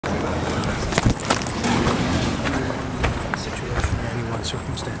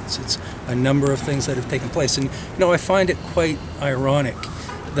circumstance. It's a number of things that have taken place. And, I find it quite ironic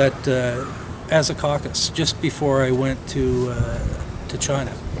that as a caucus, just before I went to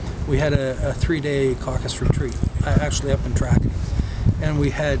China, we had a 3-day caucus retreat, actually up in Tracadie. And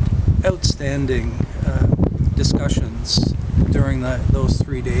we had outstanding discussions during those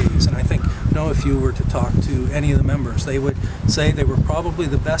 3 days. And I think, if you were to talk to any of the members, they would say they were probably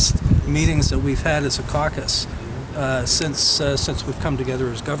the best meetings that we've had as a caucus since we've come together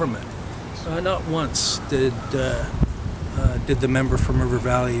as government. Not once did the member from River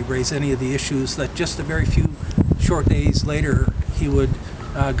Valley raise any of the issues that just a very few short days later he would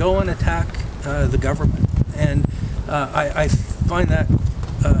go and attack the government. And I find that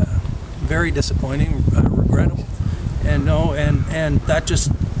very disappointing, regrettable. And that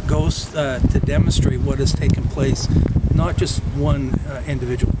just goes to demonstrate what has taken place, not just one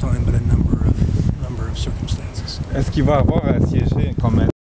individual time, but a number of circumstances. Est-ce qu'il va avoir à siéger comme